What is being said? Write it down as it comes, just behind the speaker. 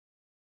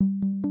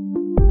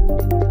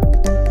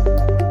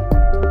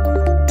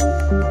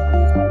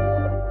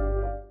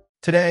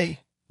Today,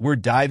 we're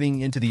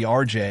diving into the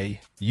RJ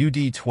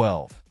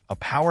UD12, a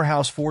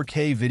powerhouse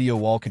 4K video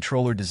wall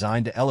controller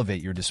designed to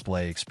elevate your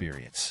display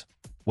experience.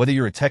 Whether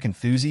you're a tech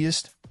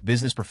enthusiast,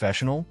 business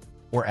professional,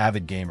 or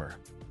avid gamer,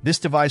 this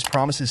device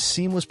promises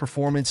seamless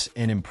performance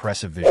and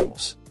impressive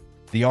visuals.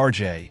 The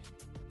RJ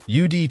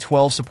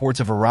UD12 supports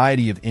a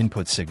variety of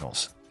input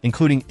signals,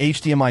 including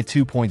HDMI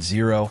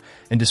 2.0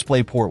 and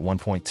DisplayPort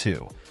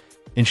 1.2,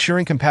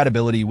 ensuring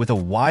compatibility with a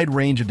wide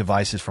range of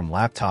devices from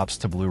laptops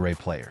to Blu-ray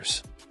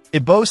players.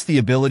 It boasts the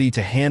ability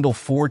to handle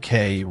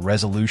 4K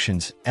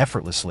resolutions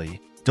effortlessly,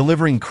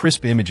 delivering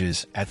crisp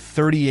images at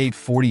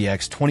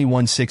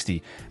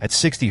 3840x2160 at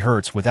 60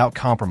 Hz without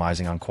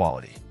compromising on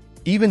quality.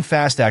 Even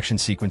fast action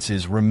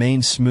sequences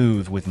remain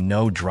smooth with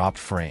no dropped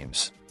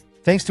frames.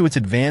 Thanks to its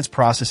advanced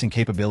processing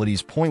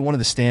capabilities, one of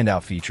the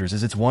standout features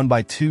is its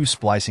 1x2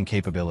 splicing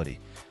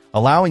capability,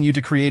 allowing you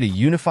to create a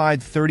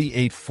unified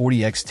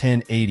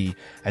 3840x1080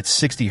 at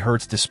 60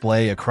 Hz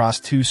display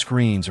across two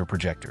screens or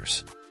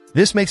projectors.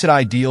 This makes it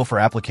ideal for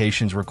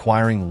applications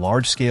requiring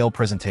large-scale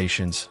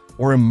presentations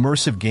or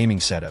immersive gaming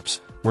setups,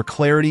 where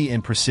clarity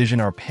and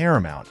precision are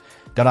paramount.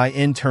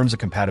 In terms of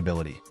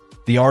compatibility,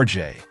 the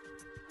RJ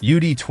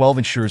UD12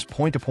 ensures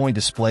point-to-point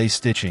display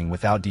stitching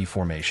without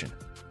deformation,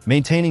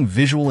 maintaining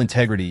visual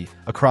integrity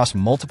across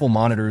multiple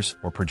monitors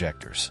or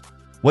projectors.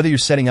 Whether you're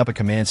setting up a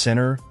command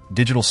center,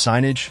 digital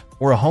signage,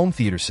 or a home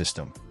theater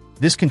system,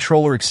 this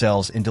controller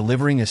excels in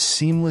delivering a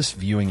seamless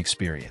viewing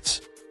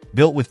experience.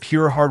 Built with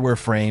pure hardware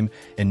frame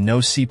and no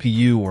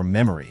CPU or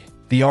memory,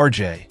 the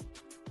RJ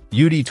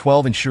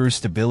UD12 ensures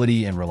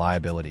stability and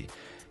reliability,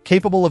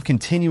 capable of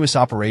continuous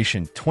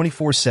operation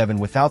 24/7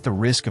 without the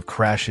risk of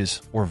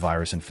crashes or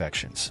virus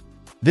infections.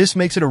 This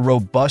makes it a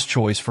robust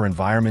choice for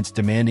environments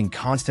demanding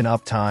constant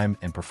uptime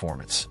and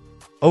performance.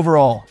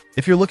 Overall,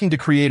 if you're looking to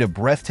create a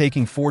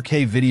breathtaking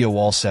 4K video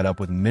wall setup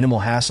with minimal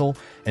hassle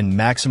and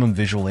maximum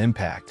visual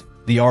impact,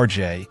 the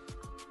RJ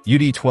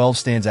UD12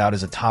 stands out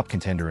as a top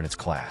contender in its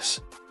class.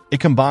 It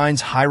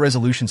combines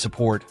high-resolution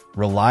support,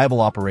 reliable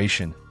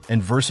operation,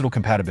 and versatile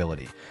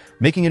compatibility,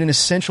 making it an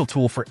essential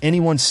tool for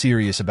anyone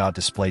serious about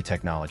display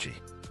technology.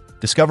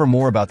 Discover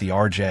more about the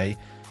RJ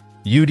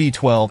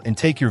UD12 and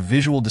take your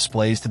visual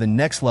displays to the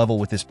next level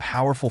with this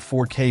powerful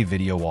 4K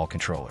video wall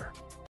controller.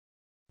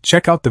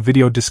 Check out the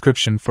video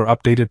description for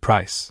updated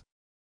price.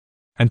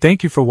 And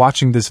thank you for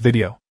watching this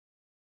video.